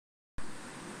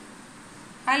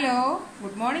Hello,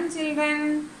 good morning children.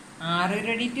 Are you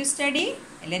ready to study?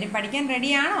 എല്ലാവരും പഠിക്കാൻ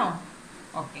റെഡിയാണോ?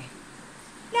 Okay.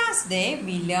 Last day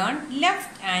we learned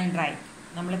left and right.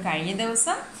 നമ്മൾ കഴിഞ്ഞ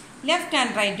ദിവസം ലെഫ്റ്റ്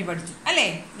ആൻഡ് റൈറ്റ് പഠിച്ചു അല്ലേ?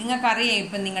 നിങ്ങൾക്കറിയാം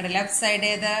ഇപ്പം നിങ്ങളുടെ ലെഫ്റ്റ് സൈഡ്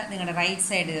ഏത്, നിങ്ങളുടെ റൈറ്റ്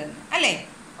സൈഡ് ഏത് അല്ലേ?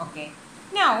 Okay.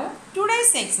 Now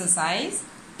today's exercise,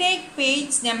 take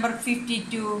page number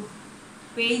 52.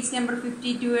 Page number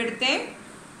 52 എടുത്തേ.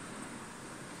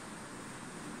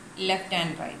 Left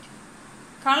and right.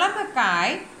 Color the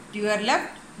kite to your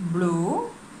left blue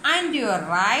and your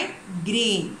right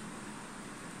green.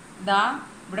 ദാ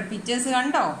ഇവിടെ പിക്ചേഴ്സ്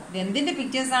കണ്ടോ? ഇത് എന്തിൻ്റെ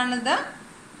പിക്ചേഴ്സ് ആണിത്?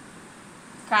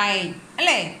 കൈറ്റ്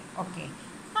അല്ലേ? ഓക്കെ.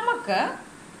 നമുക്ക്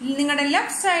നിങ്ങളുടെ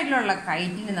ലെഫ്റ്റ് സൈഡിലുള്ള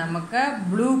കൈറ്റിന് നമുക്ക്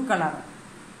ബ്ലൂ കളർ,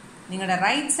 നിങ്ങളുടെ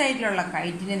റൈറ്റ് സൈഡിലുള്ള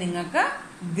കൈറ്റിന് നിങ്ങൾക്ക്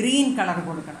ഗ്രീൻ കളർ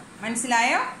കൊടുക്കണം.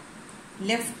 മനസ്സിലായോ?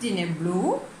 ലെഫ്റ്റിന് ബ്ലൂ,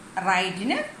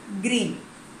 റൈറ്റിന് ഗ്രീൻ.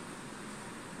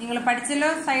 നിങ്ങൾ പഠിച്ചല്ലോ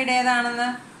സൈഡ് ഏതാണെന്ന്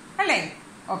അല്ലേ?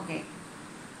 Okay.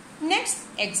 Next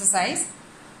exercise,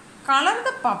 colour the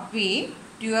puppy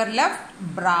to your left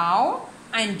brown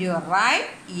and your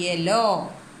right yellow.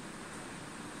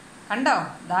 കണ്ടോ?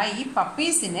 ദാ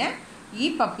ഈ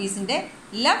പപ്പീസിന്റെ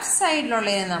ലെഫ്റ്റ്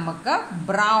സൈഡിലുള്ളതിന് നമുക്ക്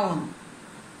ബ്രൗൺ,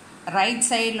 റൈറ്റ്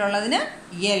സൈഡിലുള്ളതിന്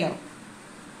യെല്ലോ.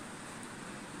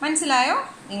 മനസ്സിലായോ?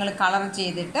 നിങ്ങൾ കളർ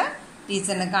ചെയ്തിട്ട്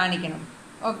ടീച്ചറിന് കാണിക്കണം.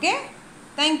 Okay,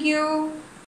 thank you.